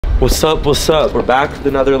What's up, what's up? We're back with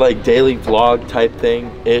another like daily vlog type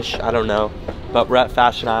thing-ish, I don't know. But we're at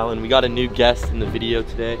Fashion Island. We got a new guest in the video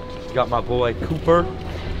today. We got my boy Cooper.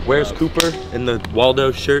 Where's Cooper? In the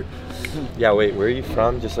Waldo shirt. Yeah, wait, where are you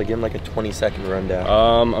from? Just like give him like a 20-second rundown.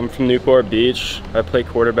 I'm from Newport Beach. I play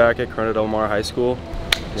quarterback at Corona Del Mar High School.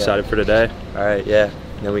 Excited for today. All right, yeah.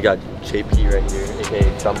 And then we got JP right here,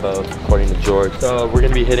 aka Jumbo, according to George. So we're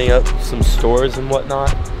gonna be hitting up some stores and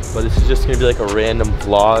whatnot. But this is just gonna be like a random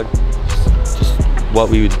vlog, just what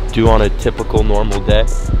we would do on a typical normal day.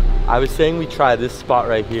 I was saying we try this spot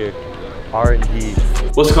right here, R&D.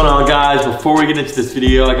 What's going on, guys? Before we get into this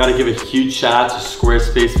video, I gotta give a huge shout out to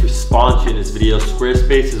Squarespace for sponsoring this video.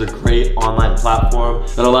 Squarespace is a great online platform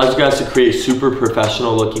that allows you guys to create super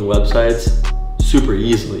professional looking websites super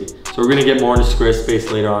easily. So we're gonna get more into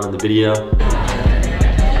Squarespace later on in the video.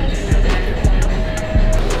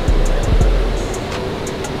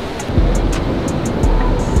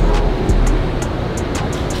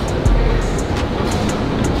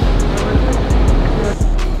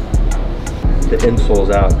 The insole's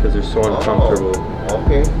out because they're so uncomfortable.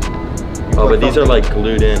 Okay. Oh, but these are like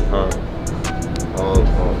glued in, huh?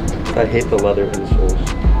 I hate the leather insoles.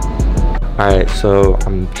 Alright, so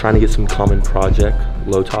I'm trying to get some common project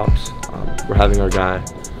low tops. We're having our guy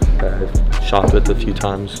that I've shopped with a few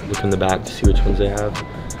times look in the back to see which ones they have.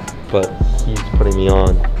 But he's putting me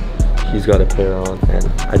on. He's got a pair on, and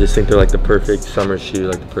I just think they're like the perfect summer shoe,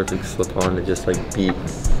 like the perfect slip on to just like beat.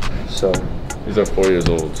 So These are 4 years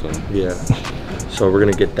old, so yeah. So we're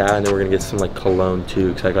gonna get that, and then we're gonna get some like cologne too,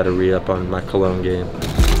 because I gotta re-up on my cologne game.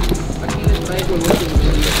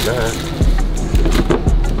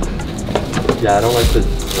 Yeah, I don't like those.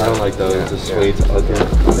 Yeah, the suede's ugly.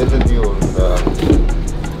 There's a deal on the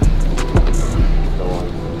one.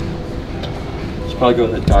 Should probably go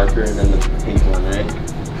with the darker and then the pink one, right?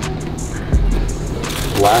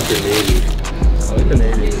 Black or navy? I like the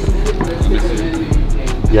navy.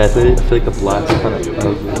 Yeah, I feel like the black's kind of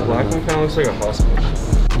ugly. The black one kind of looks like a hostage.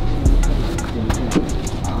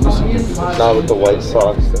 Not with the white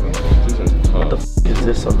socks though. What the f is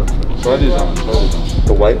this on the front? Try these on.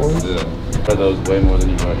 The white ones? Yeah. Try those way more than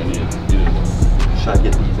you might need. Should I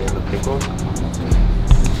get these and the pink one?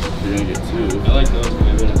 You're gonna get two. I like those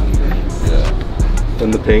way better than the green. Yeah.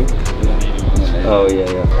 And the pink? And the navy one. Oh yeah,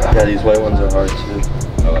 yeah. Yeah, these white ones are hard too.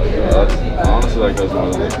 I honestly like those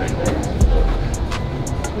more than the pink.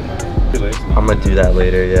 I'm gonna do that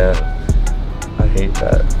later, yeah. I hate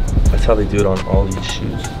that. That's how they do it on all these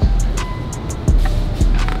shoes.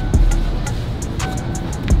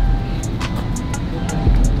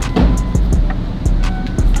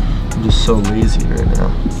 I'm just so lazy right now.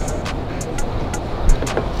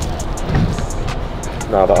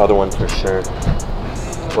 No, the other one for sure.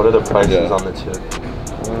 What are the prices on the two?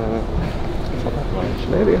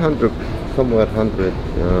 Maybe 100, somewhere 100.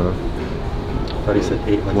 I thought he said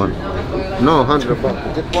 800. No, 100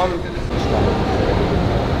 bucks. Just one.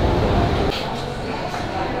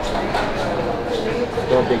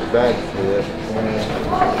 No big bags here.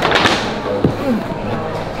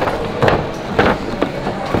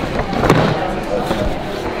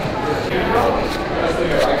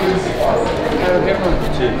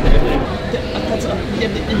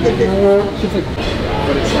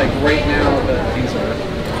 But it's like right now the things are.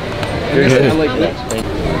 I like that.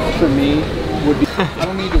 For me, would be. I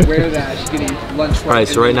don't need to wear that. Just getting lunch. Alright,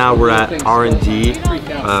 so right now we're at R&D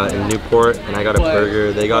in Newport, and I got a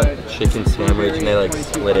burger. They got a chicken sandwich, and they like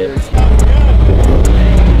split it.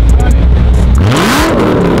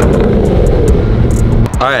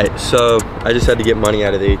 Alright, so I just had to get money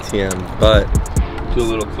out of the ATM, but do a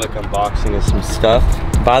little quick unboxing of some stuff.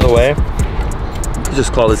 By the way, you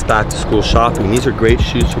just call this back to school shopping. These are great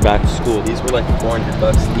shoes for back to school. These were like 400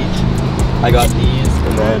 bucks each. I got these,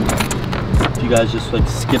 and then if you guys just like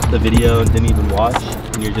skipped the video and didn't even watch,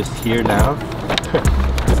 and you're just here now,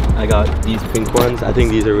 I got these pink ones. I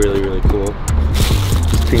think these are really, really cool.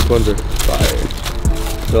 These pink ones are fire.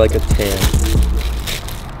 They're like a tan.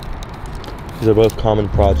 These are both common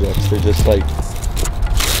projects. They're just like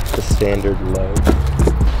the standard low.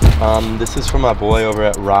 This is from my boy over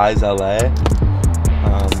at Rise LA.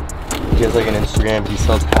 He has like an Instagram. He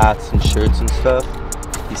sells hats and shirts and stuff.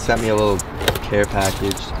 He sent me a little care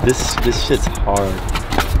package. This shit's hard.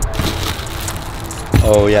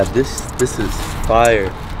 Oh yeah, this is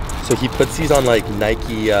fire. So he puts these on like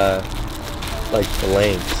Nike like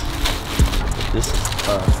blanks. This is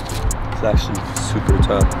tough. It's actually super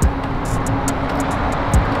tough.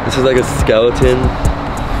 This is like a skeleton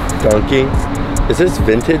dunking. Is this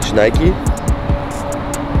vintage Nike?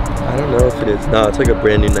 I don't know if it is. No, it's like a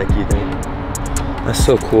brand new Nike thing. That's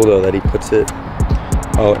so cool though that he puts it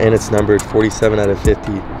Oh, and it's numbered 47 out of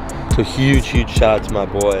 50. So huge shout out to my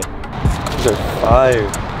boy. These are fire.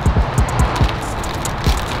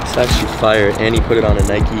 It's actually fire, and he put it on a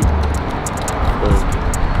Nike.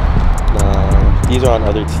 Nah, these are on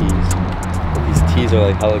other tees. But these tees are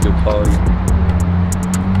like hella good quality.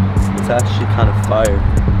 It's actually kind of fire.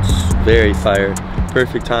 It's very fire.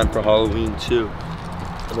 Perfect time for Halloween too.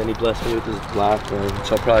 And then he blessed me with this black one,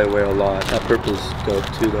 which I'll probably wear a lot. That purple's dope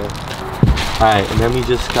too though. Alright, and then we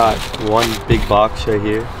just got one big box right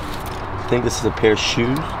here. I think this is a pair of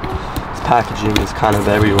shoes. This packaging is kind of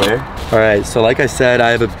everywhere. Alright, so like I said,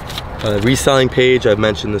 I have a reselling page. I've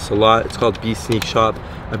mentioned this a lot. It's called bookbsneak shop.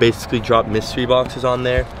 I basically drop mystery boxes on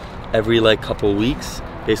there every like couple weeks.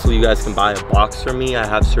 Basically, you guys can buy a box from me. I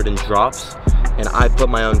have certain drops, and I put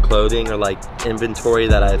my own clothing or like inventory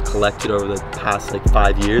that I've collected over the past like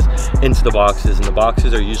 5 years into the boxes, and the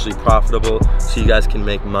boxes are usually profitable, so you guys can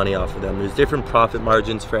make money off of them. There's different profit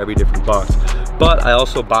margins for every different box, but I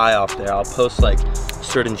also buy off there. I'll post like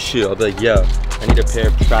certain shoe. I'll be like, yo, I need a pair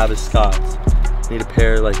of Travis Scott's. I need a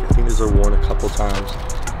pair, like, I think these are worn a couple times.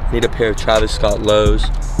 I need a pair of Travis Scott lows,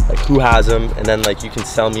 like who has them, and then like you can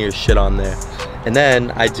sell me your shit on there. And then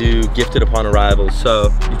I do gifted upon arrival.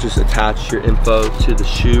 So you just attach your info to the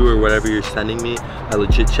shoe or whatever you're sending me. I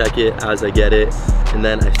legit check it as I get it, and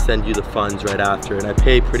then I send you the funds right after. And I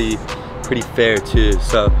pay pretty fair too.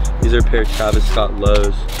 So these are a pair of Travis Scott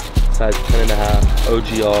lows, size 10.5,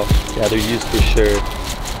 OG all. Yeah, they're used for sure.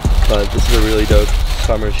 But this is a really dope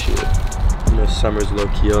summer shoe. You know, summer's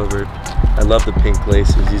low-key over. I love the pink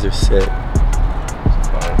laces. These are sick.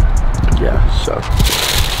 Yeah, so.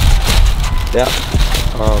 Yeah,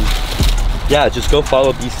 yeah, just go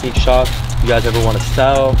follow bookbsneak shop. If you guys ever want to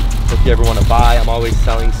sell, if you ever want to buy, I'm always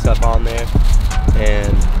selling stuff on there,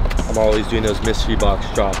 and I'm always doing those mystery box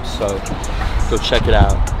drops, so go check it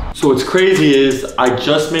out. So what's crazy is I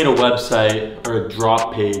just made a website or a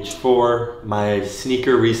drop page for my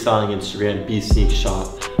sneaker reselling Instagram, bookbsneak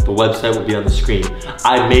shop. The website will be on the screen.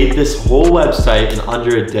 I made this whole website in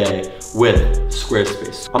under a day with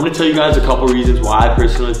Squarespace. I'm gonna tell you guys a couple reasons why I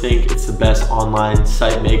personally think it's the best online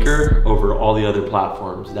site maker over all the other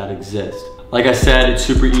platforms that exist. Like I said, it's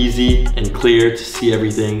super easy and clear to see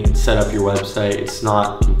everything and set up your website. It's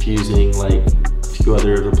not confusing like a few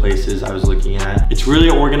other places I was looking at. It's really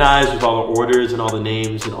organized with all the orders and all the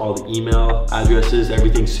names and all the email addresses.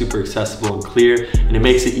 Everything's super accessible and clear, and it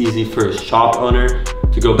makes it easy for a shop owner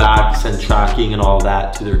to go back, send tracking and all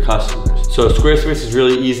that to their customers. So Squarespace is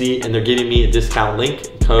really easy, and they're giving me a discount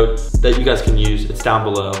link code that you guys can use. It's down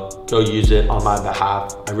below. Go use it on my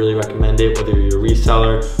behalf. I really recommend it, whether you're a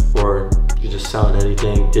reseller or you're just selling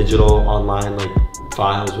anything digital, online, like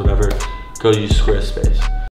files, whatever. Go use Squarespace.